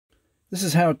This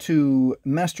is how to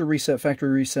master reset, factory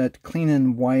reset, clean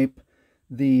and wipe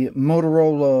the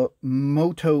Motorola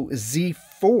Moto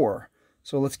Z4.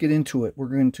 So let's get into it. We're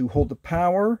going to hold the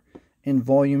power and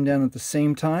volume down at the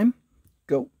same time.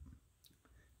 Go.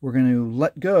 We're going to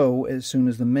let go as soon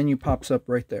as the menu pops up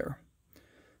right there.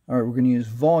 All right, we're going to use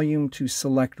volume to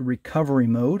select recovery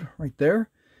mode right there,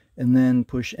 and then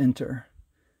push enter.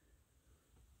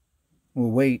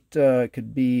 We'll wait. It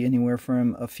could be anywhere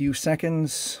from a few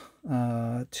seconds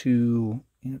to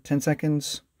 10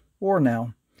 seconds or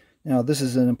now. Now this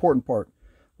is an important part.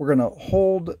 We're going to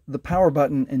hold the power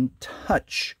button and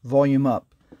touch volume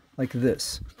up like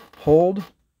this. Hold,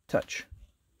 touch.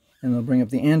 And it'll bring up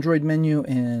the Android menu,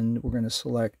 and we're going to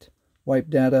select wipe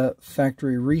data,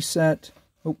 factory reset.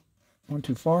 Oh, went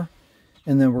too far.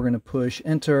 And then we're going to push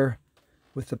enter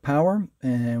with the power,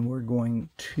 and we're going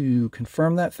to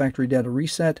confirm that factory data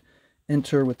reset,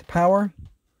 enter with the power.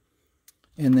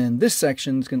 And then this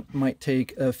section might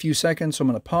take a few seconds, so I'm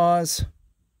going to pause.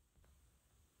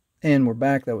 And we're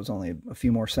back. That was only a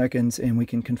few more seconds, and we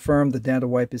can confirm the data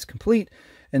wipe is complete.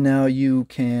 And now you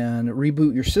can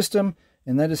reboot your system,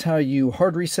 and that is how you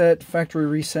hard reset, factory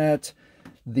reset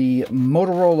the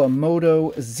Motorola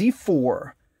Moto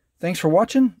Z4. Thanks for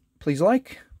watching. Please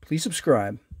like, please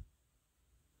subscribe.